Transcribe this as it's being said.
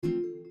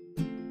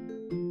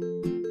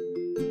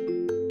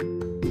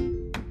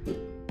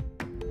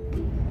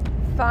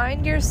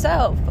Find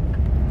Yourself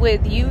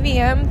with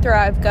UVM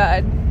Thrive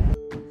Guide.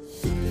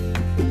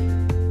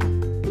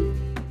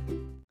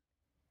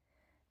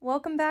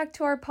 Welcome back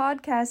to our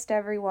podcast,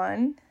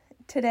 everyone.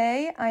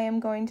 Today, I am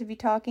going to be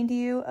talking to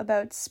you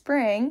about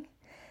spring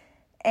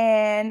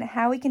and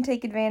how we can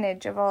take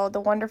advantage of all the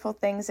wonderful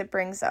things it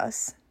brings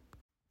us.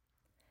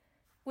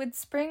 With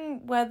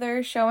spring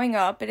weather showing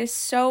up, it is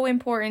so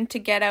important to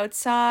get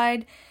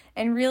outside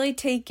and really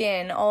take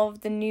in all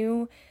of the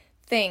new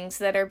things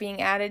that are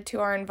being added to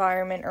our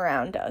environment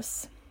around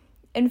us.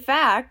 In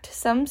fact,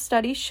 some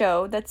studies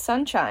show that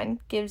sunshine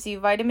gives you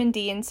vitamin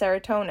D and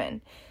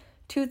serotonin,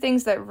 two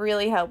things that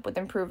really help with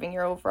improving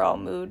your overall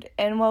mood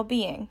and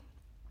well-being.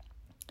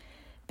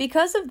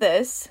 Because of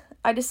this,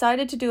 I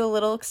decided to do a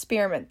little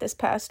experiment this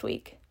past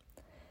week.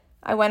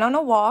 I went on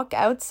a walk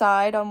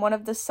outside on one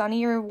of the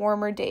sunnier,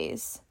 warmer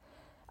days.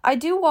 I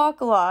do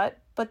walk a lot,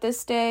 but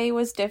this day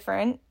was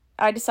different.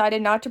 I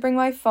decided not to bring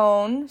my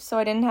phone, so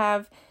I didn't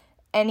have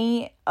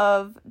any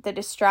of the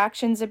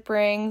distractions it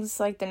brings,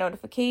 like the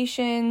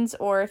notifications,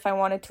 or if I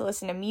wanted to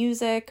listen to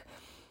music,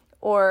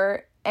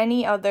 or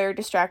any other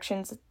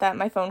distractions that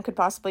my phone could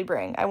possibly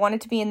bring. I wanted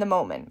to be in the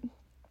moment.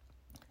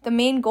 The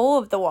main goal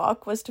of the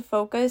walk was to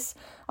focus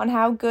on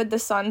how good the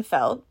sun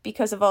felt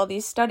because of all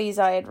these studies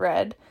I had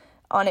read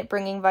on it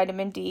bringing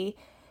vitamin D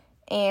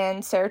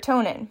and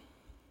serotonin.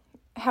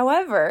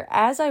 However,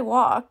 as I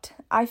walked,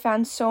 I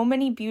found so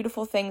many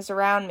beautiful things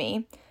around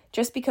me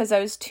just because I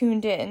was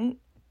tuned in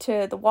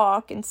to the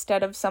walk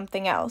instead of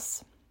something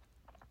else.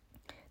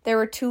 There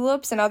were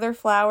tulips and other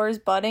flowers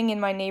budding in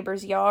my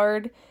neighbor's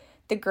yard.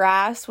 The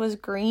grass was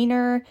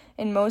greener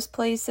in most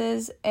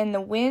places, and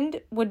the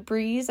wind would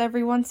breeze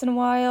every once in a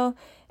while,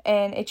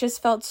 and it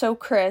just felt so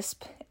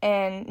crisp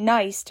and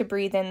nice to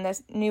breathe in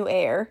this new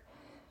air.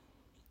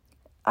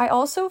 I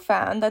also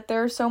found that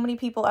there are so many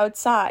people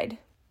outside,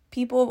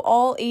 people of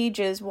all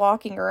ages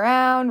walking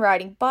around,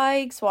 riding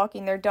bikes,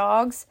 walking their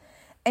dogs,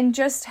 and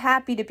just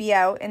happy to be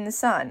out in the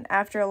sun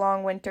after a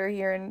long winter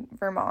here in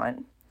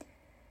Vermont.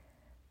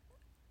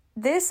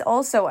 This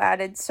also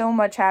added so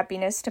much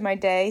happiness to my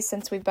day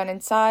since we've been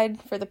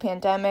inside for the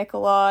pandemic a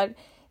lot,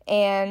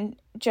 and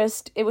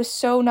just it was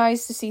so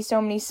nice to see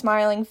so many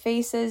smiling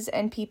faces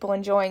and people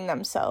enjoying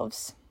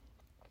themselves.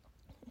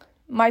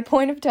 My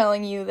point of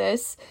telling you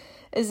this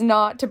is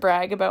not to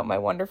brag about my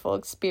wonderful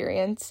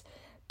experience,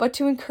 but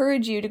to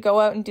encourage you to go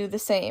out and do the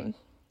same.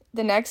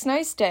 The next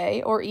nice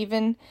day, or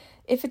even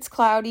if it's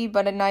cloudy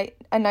but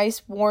a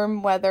nice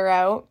warm weather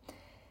out,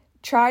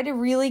 try to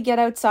really get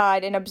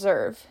outside and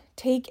observe.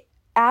 Take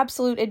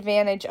absolute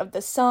advantage of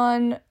the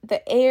sun,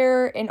 the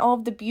air, and all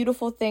of the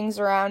beautiful things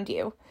around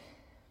you.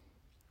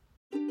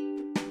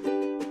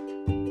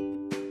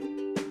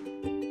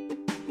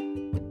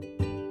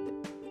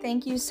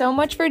 Thank you so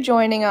much for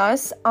joining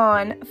us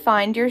on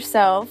Find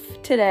Yourself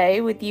today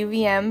with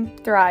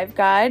UVM Thrive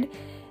Guide.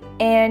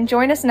 And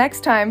join us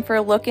next time for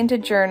a look into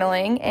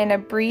journaling and a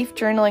brief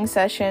journaling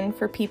session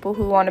for people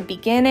who want to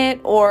begin it,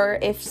 or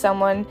if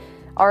someone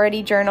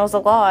already journals a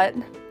lot,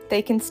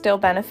 they can still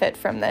benefit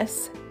from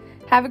this.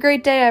 Have a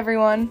great day,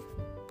 everyone.